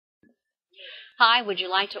Hi, would you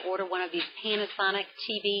like to order one of these Panasonic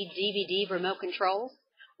TV DVD remote controls?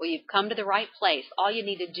 Well, you've come to the right place. All you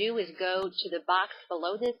need to do is go to the box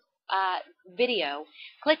below this video,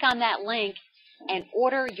 click on that link, and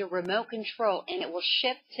order your remote control, and it will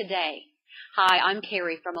ship today. Hi, I'm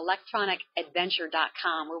Carrie from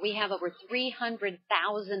electronicadventure.com, where we have over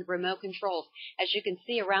 300,000 remote controls, as you can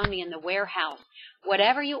see around me in the warehouse.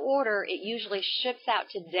 Whatever you order, it usually ships out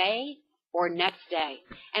today or next day.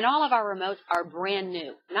 And all of our remotes are brand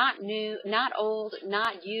new, not old,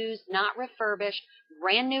 not used, not refurbished,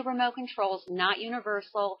 brand new remote controls, not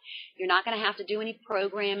universal. You're not going to have to do any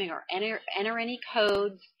programming or enter any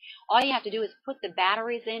codes. All you have to do is put the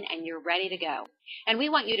batteries in and you're ready to go. And we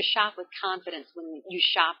want you to shop with confidence when you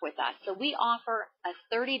shop with us. So we offer a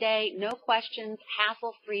 30-day, no questions,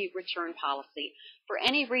 hassle-free return policy. For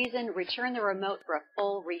any reason, return the remote for a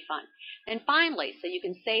full refund. And finally, so you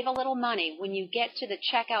can save a little money, when you get to the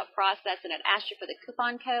checkout process and it asks you for the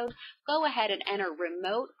coupon code, go ahead and enter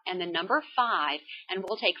remote and the number 5, and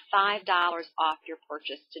we'll take $5 off your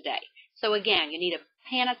purchase today. So again, you need a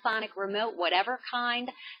Panasonic remote, whatever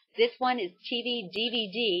kind. This one is TV,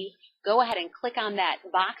 DVD. Go ahead and click on that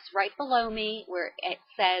box right below me where it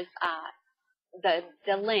says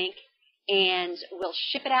the link, and we'll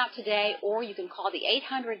ship it out today, or you can call the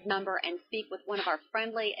 800 number and speak with one of our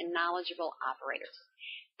friendly and knowledgeable operators.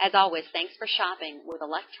 As always, thanks for shopping with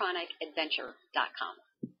electronicadventure.com.